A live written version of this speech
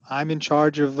I'm in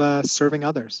charge of serving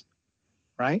others,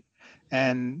 right?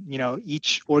 And,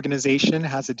 each organization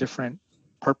has a different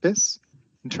purpose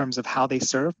in terms of how they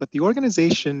serve, but the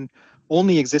organization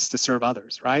only exists to serve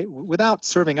others, right? Without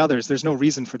serving others, there's no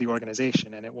reason for the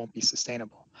organization and it won't be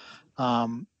sustainable.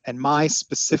 And my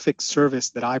specific service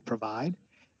that I provide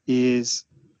is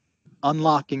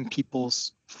unlocking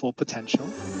people's full potential.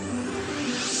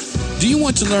 Do you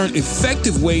want to learn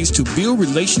effective ways to build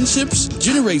relationships,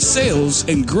 generate sales,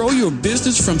 and grow your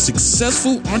business from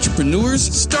successful entrepreneurs,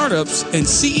 startups, and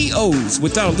CEOs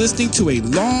without listening to a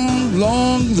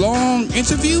long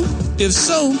interview? If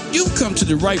so, you've come to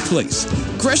the right place.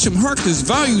 Gresham Harkless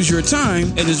values your time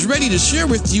and is ready to share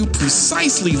with you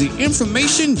precisely the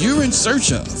information you're in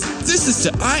search of. This is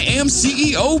the I Am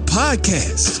CEO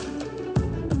podcast.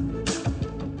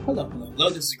 Hello,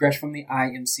 this is Gresh from the I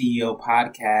Am CEO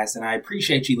podcast, and I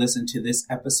appreciate you listening to this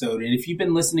episode. And if you've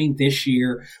been listening this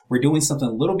year, we're doing something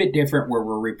a little bit different where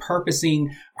we're repurposing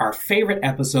our favorite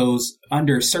episodes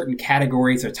under certain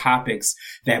categories or topics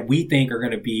that we think are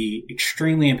going to be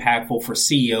extremely impactful for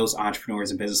CEOs,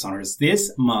 entrepreneurs, and business owners.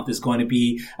 This month is going to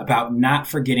be about not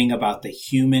forgetting about the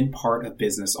human part of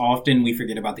business. Often we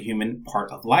forget about the human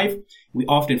part of life. We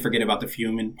often forget about the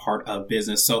human part of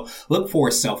business. So look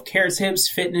for self-care tips,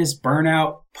 fitness,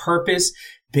 burnout, purpose,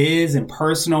 biz and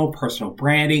personal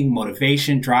branding,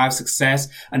 motivation, drive, success,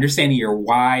 understanding your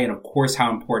why, and of course, how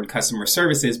important customer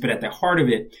service is. But at the heart of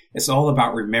it, it's all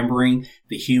about remembering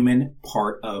the human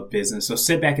part of business. So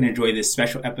sit back and enjoy this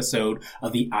special episode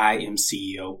of the I Am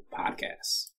CEO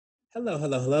podcast.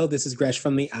 Hello. This is Gresh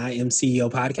from the I Am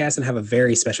CEO podcast, and I have a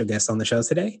very special guest on the show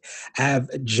today. I have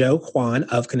Joe Kwan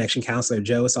of Connection Counselor.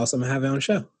 Joe, it's awesome to have you on the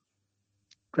show.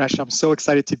 Gresh, I'm so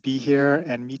excited to be here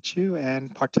and meet you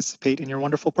and participate in your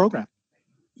wonderful program.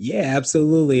 Yeah,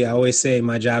 absolutely. I always say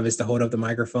my job is to hold up the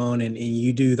microphone, and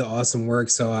you do the awesome work.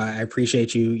 So I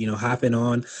appreciate you, hopping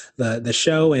on the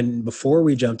show. And before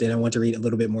we jumped in, I want to read a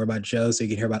little bit more about Joe so you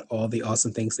can hear about all the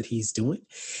awesome things that he's doing.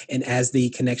 And as the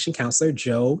Connection Counselor,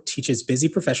 Joe teaches busy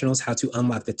professionals how to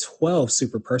unlock the 12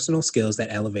 super personal skills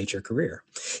that elevate your career.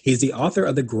 He's the author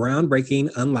of the groundbreaking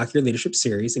Unlock Your Leadership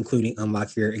series, including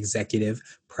Unlock Your Executive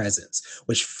Presence,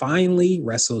 which finally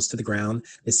wrestles to the ground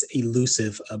this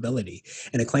elusive ability.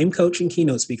 An acclaimed coach and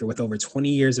keynote speaker with over 20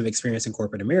 years of experience in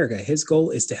corporate America, his goal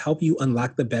is to help you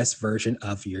unlock the best version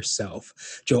of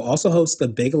yourself. Joe also hosts the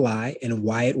Big Lie and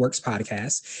Why It Works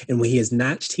podcast, and when he is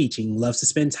not teaching, loves to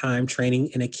spend time training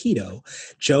in Aikido.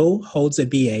 Joe holds a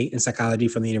BA in psychology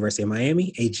from the University of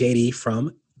Miami, a JD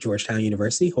from Georgetown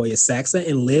University, Hoya Saxa,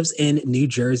 and lives in New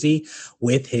Jersey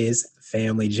with his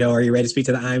family. Joe, are you ready to speak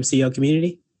to the IMCO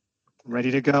community?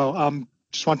 Ready to go.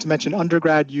 Just want to mention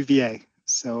undergrad UVA,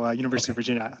 so University of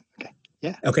Virginia. Okay.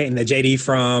 Yeah. Okay, and the JD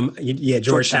from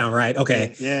Georgetown, right?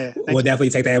 Okay. Yeah. We'll definitely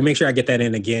take that. I'll make sure I get that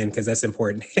in again because that's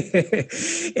important.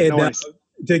 And no worries.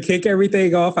 To kick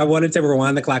everything off, I wanted to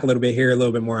rewind the clock a little bit here, a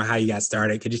little bit more on how you got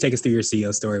started. Could you take us through your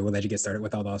CEO story? We'll let you get started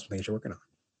with all the awesome things you're working on.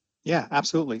 Yeah,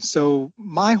 absolutely. So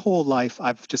my whole life,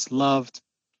 I've just loved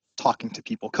talking to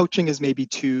people. Coaching is maybe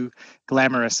too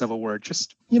glamorous of a word,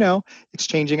 just,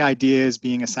 exchanging ideas,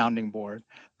 being a sounding board.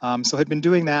 So I've been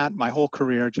doing that my whole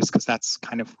career just because that's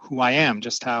kind of who I am,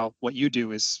 just how what you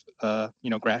do is,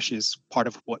 Gresh is part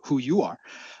of who you are.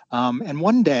 And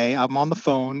one day I'm on the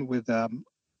phone with,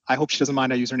 I hope she doesn't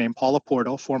mind I use her name, Paula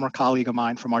Porto, former colleague of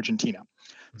mine from Argentina.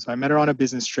 So I met her on a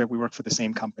business trip. We work for the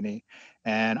same company.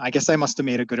 And I guess I must have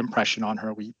made a good impression on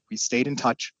her. We stayed in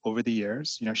touch over the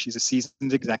years. She's a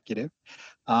seasoned executive.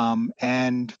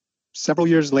 And several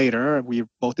years later, we were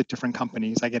both at different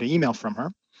companies. I get an email from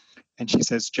her. And she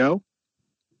says, Joe,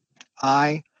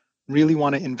 I really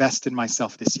want to invest in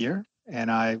myself this year. And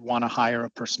I want to hire a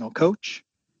personal coach.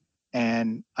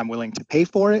 And I'm willing to pay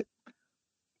for it.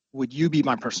 Would you be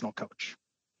my personal coach?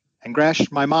 And Gresh,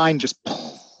 my mind just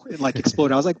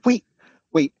exploded. I was like, wait,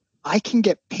 I can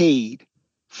get paid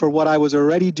for what I was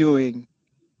already doing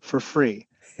for free.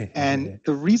 And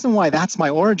the reason why that's my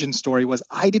origin story was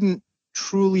I didn't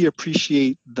truly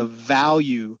appreciate the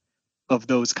value of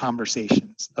those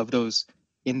conversations, of those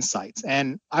insights.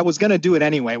 And I was going to do it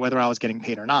anyway, whether I was getting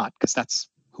paid or not, because that's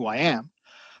who I am.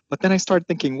 But then I started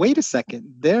thinking, wait a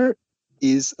second, there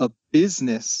is a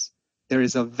business, there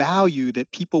is a value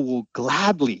that people will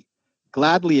gladly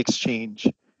exchange,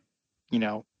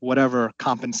 whatever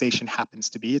compensation happens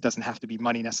to be. It doesn't have to be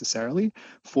money necessarily,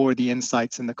 for the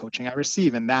insights and the coaching I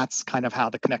receive. And that's kind of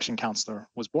how the Connection Counselor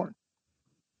was born.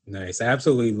 Nice. I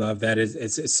absolutely love that.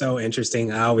 It's so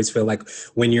interesting. I always feel like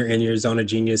when you're in your zone of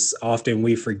genius, often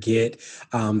we forget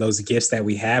those gifts that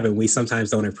we have, and we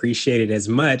sometimes don't appreciate it as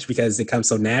much because it comes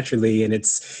so naturally, and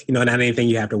it's, not anything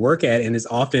you have to work at. And it's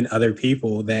often other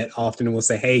people that often will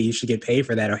say, hey, you should get paid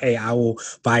for that, or hey, I will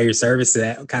buy your service.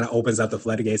 That kind of opens up the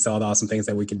floodgates to all the awesome things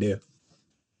that we can do.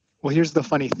 Well, here's the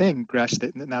funny thing, Gresh,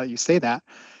 that now that you say that,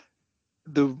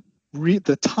 the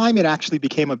time it actually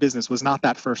became a business was not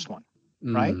that first one.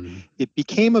 Right? It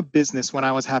became a business when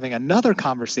I was having another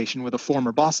conversation with a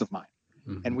former boss of mine.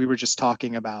 And we were just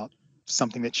talking about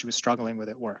something that she was struggling with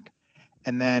at work.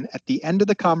 And then at the end of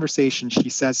the conversation, she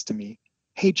says to me,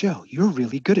 hey, Joe, you're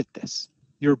really good at this.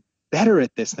 You're better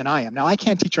at this than I am. Now, I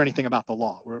can't teach her anything about the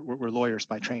law. We're lawyers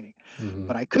by training.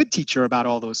 But I could teach her about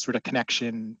all those sort of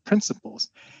connection principles.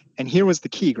 And here was the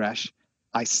key, Gresh.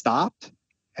 I stopped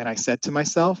and I said to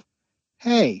myself,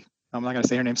 hey, I'm not going to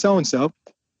say her name, so-and-so.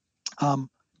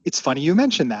 It's funny you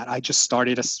mentioned that. I just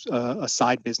started a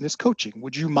side business coaching.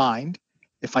 Would you mind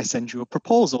if I send you a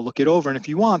proposal? Look it over. And if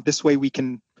you want, this way we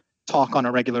can talk on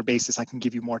a regular basis. I can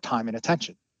give you more time and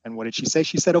attention. And what did she say?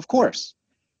 She said, of course.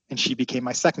 And she became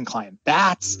my second client.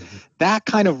 That's that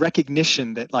kind of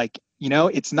recognition that, like,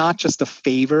 it's not just a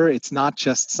favor. It's not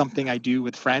just something I do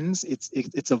with friends.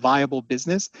 It's a viable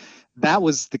business. That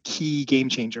was the key game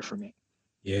changer for me.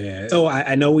 Yeah. So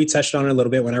I know we touched on it a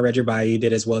little bit when I read your bio. You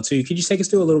did as well too. Could you take us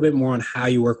through a little bit more on how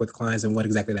you work with clients and what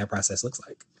exactly that process looks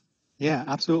like? Yeah,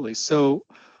 absolutely. So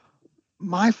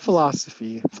my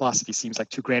philosophy seems like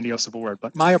too grandiose of a word,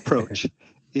 but my approach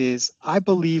is I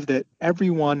believe that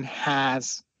everyone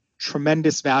has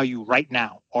tremendous value right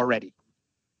now already,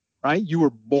 right? You were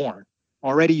born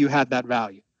already, you had that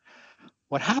value.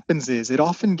 What happens is it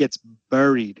often gets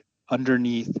buried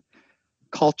underneath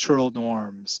cultural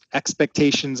norms,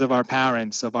 expectations of our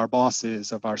parents, of our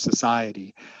bosses, of our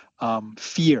society,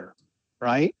 fear,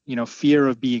 right? Fear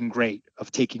of being great, of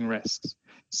taking risks.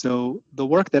 So the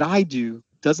work that I do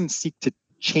doesn't seek to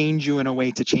change you in a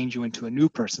way to change you into a new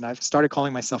person. I've started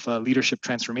calling myself a leadership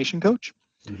transformation coach.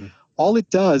 All it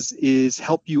does is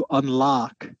help you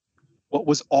unlock what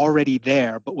was already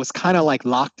there, but was kind of like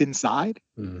locked inside,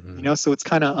 so it's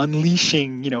kind of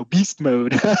unleashing, beast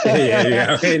mode.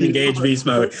 yeah. Engage beast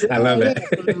mode. I love that.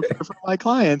 For my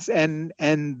clients. And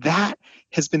that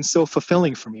has been so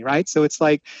fulfilling for me, right? So it's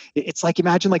like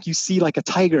imagine like you see like a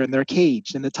tiger in their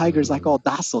cage and the tiger's like all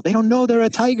docile. They don't know they're a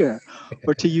tiger.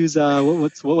 Or to use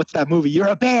what's that movie? You're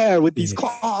a bear with these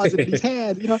claws and these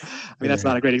hands, I mean, that's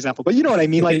not a great example, but you know what I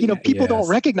mean? Like, people don't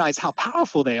recognize how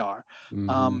powerful they are.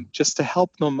 Just to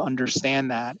help them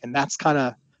understand that. And that's kind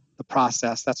of the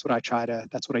process. That's what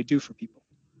I do for people.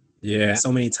 Yeah.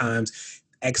 So many times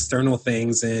external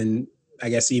things, and I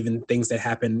guess even things that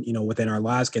happen, within our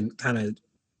lives, can kind of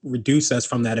reduce us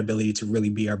from that ability to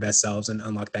really be our best selves and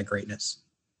unlock that greatness.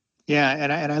 Yeah,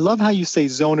 and I love how you say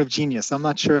zone of genius. I'm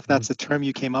not sure if that's a term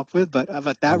you came up with, but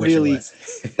that really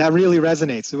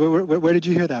resonates. Where did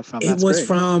you hear that from? It was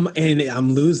from, and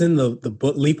I'm losing the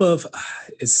book. Leap of,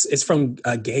 it's from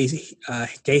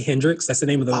Gay Hendricks. That's the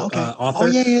name of the author. Oh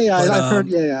yeah. But, I've heard.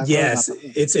 Yeah. Yes,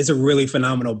 it's a really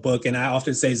phenomenal book, and I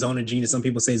often say zone of genius. Some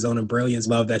people say zone of brilliance.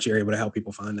 Love that you're able to help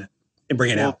people find that and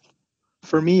bring it out.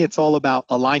 For me, it's all about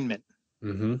alignment.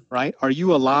 Right? Are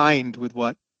you aligned with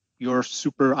what your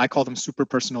I call them super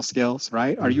personal skills,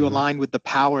 right? Are you aligned with the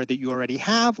power that you already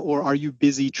have, or are you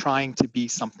busy trying to be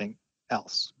something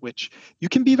else, which you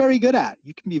can be very good at?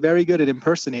 You can be very good at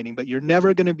impersonating, but you're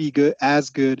never going to be as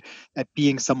good at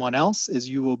being someone else as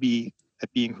you will be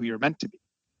at being who you're meant to be.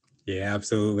 Yeah,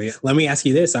 absolutely. Let me ask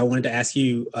you this. I wanted to ask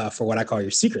you for what I call your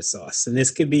secret sauce. And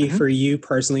this could be for you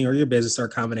personally or your business or a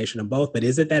combination of both. But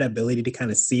is it that ability to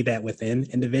kind of see that within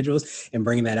individuals and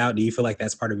bring that out? Do you feel like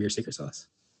that's part of your secret sauce?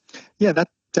 Yeah, that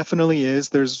definitely is.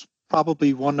 There's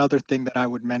probably one other thing that I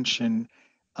would mention,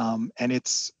 and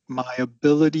it's my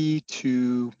ability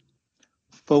to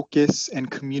focus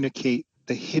and communicate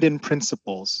the hidden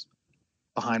principles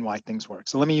behind why things work.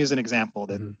 So let me use an example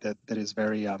that is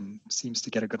very seems to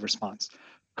get a good response.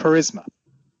 Charisma,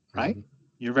 right?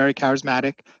 You're very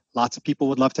charismatic. Lots of people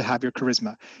would love to have your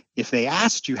charisma. If they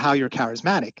asked you how you're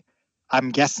charismatic,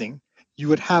 I'm guessing you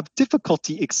would have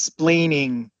difficulty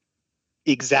explaining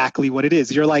exactly what it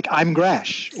is. You're like, I'm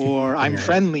Gresh, or I'm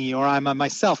friendly, or I'm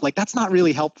myself. Like, that's not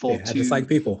really helpful. I just like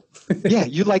people. Yeah,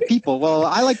 you like people. Well,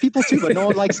 I like people too, but no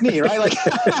one likes me, right? Like,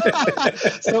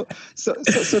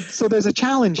 so there's a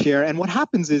challenge here. And what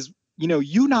happens is,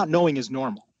 you not knowing is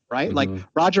normal, right? Like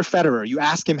Roger Federer, you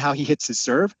ask him how he hits his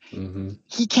serve,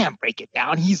 he can't break it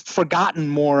down. He's forgotten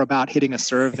more about hitting a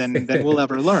serve than we'll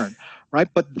ever learn, right?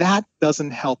 But that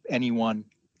doesn't help anyone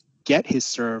get his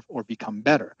serve or become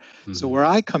better. So where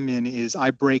I come in is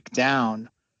I break down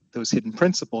those hidden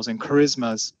principles, and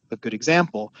charisma is a good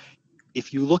example.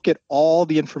 If you look at all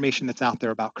the information that's out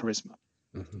there about charisma,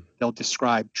 they'll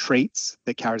describe traits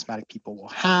that charismatic people will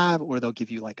have, or they'll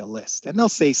give you like a list, and they'll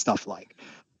say stuff like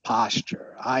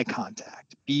posture, eye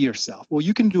contact, be yourself. Well,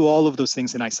 you can do all of those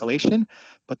things in isolation,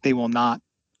 but they will not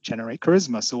generate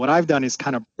charisma. So what I've done is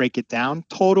kind of break it down.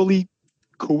 Totally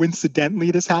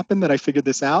coincidentally, this happened that I figured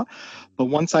this out. But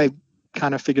once I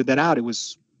kind of figured that out, it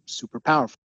was super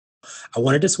powerful. I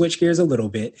wanted to switch gears a little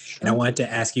bit, and I Sure. wanted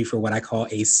to ask you for what I call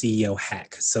a CEO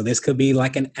hack. So this could be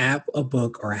like an app, a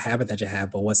book, or a habit that you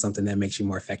have, but what's something that makes you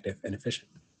more effective and efficient?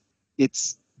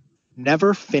 It's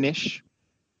never finish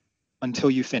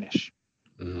until you finish.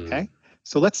 Okay.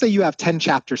 So let's say you have 10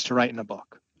 chapters to write in a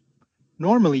book.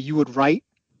 Normally, you would write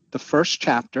the first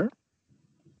chapter,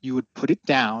 you would put it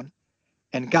down,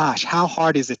 and gosh, how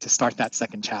hard is it to start that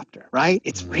second chapter, right?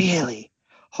 It's really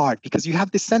hard because you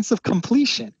have this sense of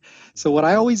completion. So what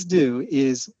I always do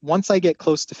is once I get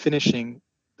close to finishing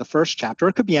the first chapter,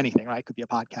 it could be anything, right? It could be a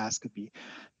podcast, could be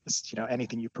just,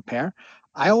 anything you prepare.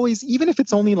 I always, even if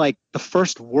it's only like the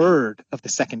first word of the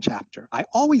second chapter, I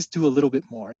always do a little bit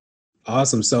more.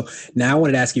 Awesome. So now I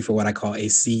wanted to ask you for what I call a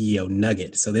CEO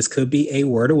nugget. So this could be a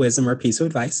word of wisdom or a piece of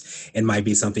advice. It might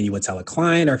be something you would tell a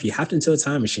client, or if you hopped into a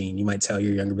time machine, you might tell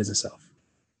your younger business self.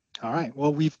 All right.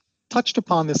 Well, we've touched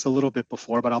upon this a little bit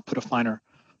before, but I'll put a finer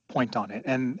point on it.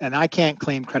 And I can't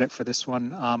claim credit for this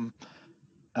one.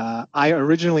 I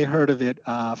originally heard of it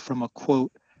from a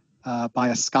quote by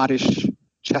a Scottish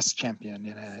chess champion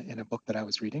in a book that I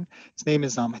was reading. His name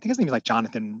is, I think his name is like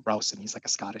Jonathan Rowson. He's like a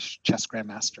Scottish chess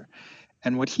grandmaster.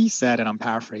 And what he said, and I'm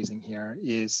paraphrasing here,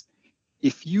 is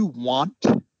if you want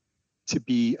to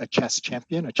be a chess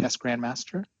champion, a chess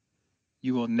grandmaster,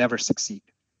 you will never succeed.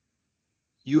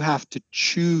 You have to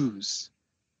choose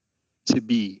to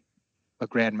be a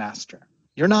grandmaster.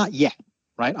 You're not yet,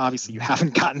 right? Obviously, you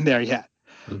haven't gotten there yet.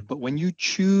 But when you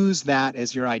choose that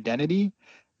as your identity,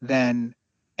 then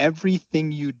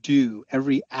everything you do,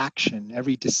 every action,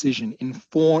 every decision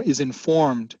is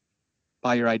informed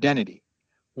by your identity.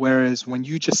 Whereas when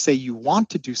you just say you want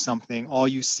to do something, all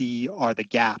you see are the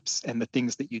gaps and the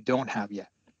things that you don't have yet,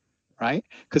 right?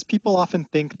 Because people often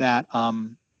think that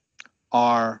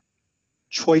our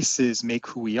choices make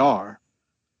who we are.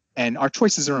 And our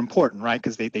choices are important, right?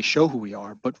 Because they show who we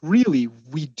are. But really,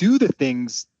 we do the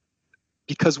things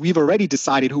because we've already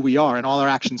decided who we are, and all our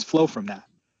actions flow from that,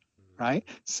 right?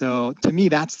 So to me,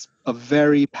 that's a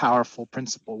very powerful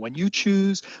principle. When you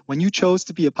chose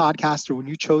to be a podcaster, when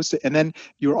you chose to, and then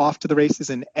you're off to the races,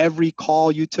 and every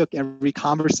call you took, every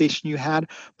conversation you had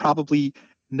probably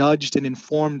nudged and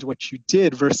informed what you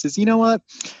did versus, you know what?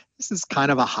 This is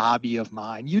kind of a hobby of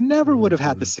mine. You never would have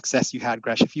had the success you had,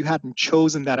 Gresh, if you hadn't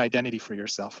chosen that identity for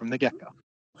yourself from the get-go.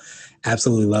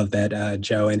 Absolutely love that,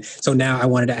 Joe. And so now I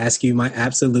wanted to ask you my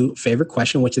absolute favorite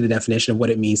question, which is the definition of what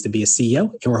it means to be a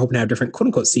CEO. And we're hoping to have different quote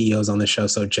unquote CEOs on the show.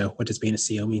 So Joe, what does being a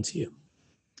CEO mean to you?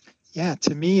 Yeah,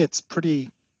 to me, it's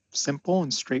pretty simple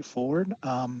and straightforward.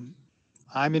 I'm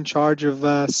in charge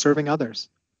of serving others,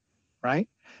 right?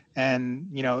 And,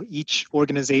 each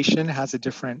organization has a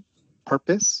different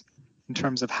purpose in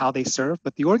terms of how they serve,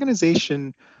 but the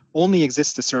organization only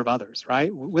exists to serve others,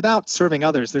 right? Without serving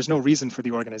others, there's no reason for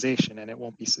the organization and it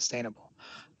won't be sustainable.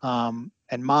 And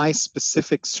my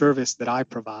specific service that I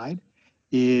provide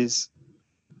is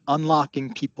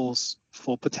unlocking people's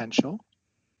full potential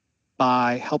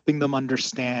by helping them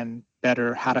understand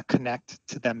better how to connect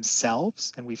to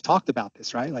themselves. And we've talked about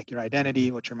this, right? Like your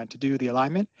identity, what you're meant to do, the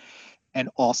alignment, and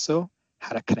also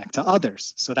how to connect to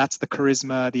others. So that's the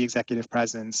charisma, the executive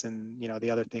presence, and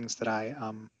the other things that I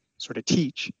sort of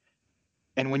teach.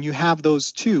 And when you have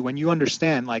those two, when you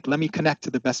understand, like, let me connect to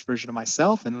the best version of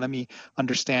myself, and let me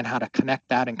understand how to connect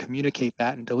that and communicate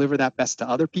that and deliver that best to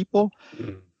other people,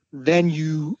 then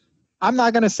I'm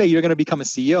not going to say you're going to become a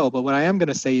CEO, but what I am going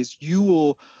to say is you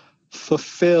will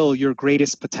fulfill your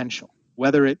greatest potential,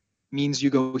 whether it means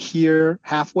you go here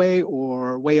halfway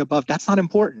or way above. That's not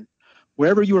important.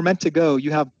 Wherever you were meant to go,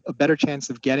 you have a better chance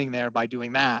of getting there by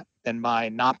doing that than by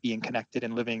not being connected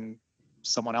and living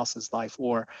someone else's life,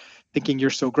 or thinking you're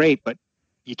so great, but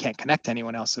you can't connect to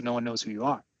anyone else, so no one knows who you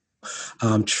are.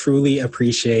 Truly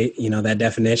appreciate, that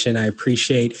definition. I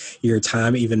appreciate your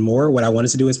time even more. What I wanted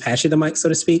to do is pass you the mic, so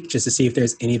to speak, just to see if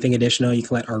there's anything additional you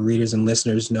can let our readers and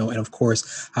listeners know. And of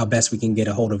course, how best we can get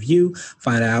a hold of you,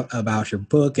 find out about your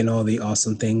book and all the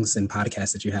awesome things and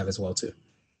podcasts that you have as well, too.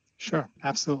 Sure,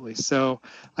 absolutely. So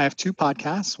I have two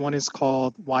podcasts. One is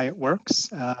called Why It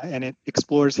Works, and it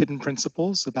explores hidden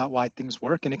principles about why things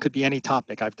work. And it could be any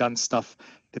topic. I've done stuff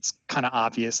that's kind of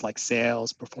obvious, like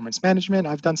sales, performance management.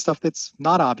 I've done stuff that's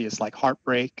not obvious, like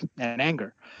heartbreak and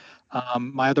anger.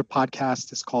 My other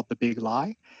podcast is called The Big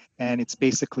Lie. And it's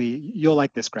basically, you'll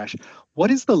like this, Gresh.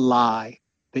 What is the lie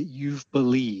that you've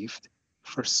believed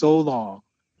for so long?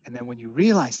 And then when you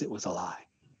realized it was a lie,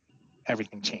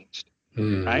 everything changed.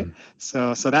 Right.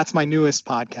 So that's my newest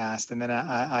podcast. And then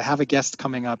I have a guest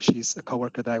coming up. She's a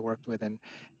coworker that I worked with, and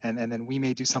then we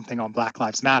may do something on Black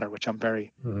Lives Matter, which I'm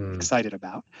very excited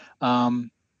about.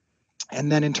 And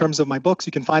then in terms of my books,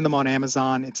 you can find them on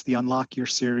Amazon. It's the Unlock Your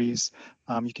series.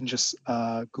 You can just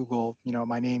Google,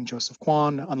 my name, Joseph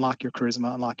Kwan, Unlock Your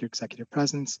Charisma, Unlock Your Executive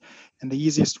Presence. And the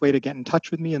easiest way to get in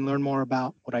touch with me and learn more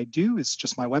about what I do is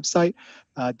just my website,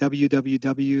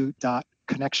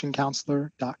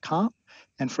 www.connectioncounselor.com.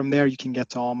 And from there, you can get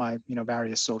to all my,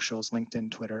 various socials,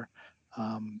 LinkedIn, Twitter.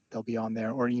 They'll be on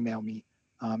there, or email me.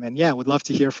 And yeah, would love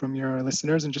to hear from your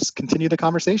listeners and just continue the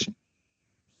conversation.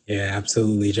 Yeah,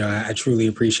 absolutely, Joe. I truly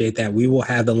appreciate that. We will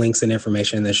have the links and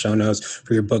information in the show notes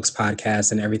for your books,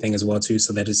 podcasts, and everything as well, too.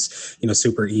 So that it's,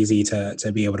 super easy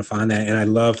to be able to find that. And I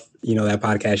love, that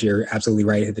podcast. You're absolutely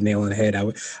right. Hit the nail on the head.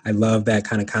 I love that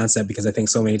kind of concept, because I think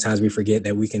so many times we forget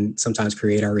that we can sometimes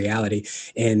create our reality,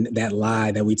 and that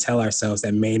lie that we tell ourselves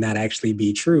that may not actually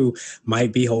be true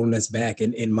might be holding us back,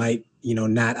 and might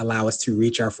not allow us to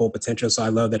reach our full potential. So I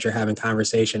love that you're having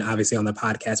conversation, obviously on the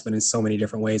podcast, but in so many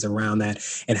different ways around that,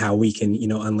 and how we can,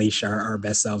 unleash our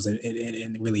best selves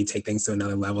and really take things to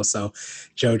another level. So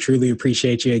Joe, truly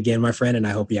appreciate you again, my friend. And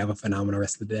I hope you have a phenomenal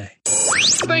rest of the day.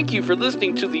 Thank you for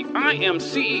listening to the I Am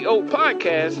CEO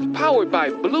podcast, powered by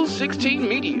Blue 16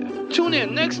 Media. Tune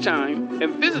in next time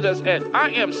and visit us at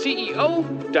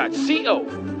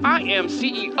IAM1684.co. I Am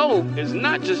CEO is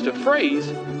not just a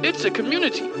phrase, it's a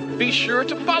community. Be sure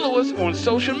to follow us on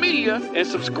social media and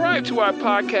subscribe to our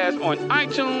podcast on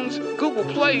iTunes, Google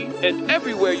Play, and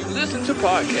everywhere you listen to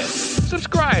podcasts.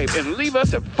 Subscribe and leave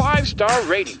us a 5-star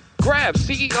rating. Grab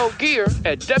CEO Gear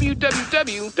at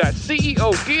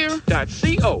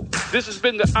www.ceogear.co. This has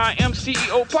been the I Am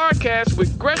CEO podcast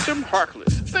with Gresham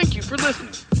Harkless. Thank you for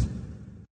listening.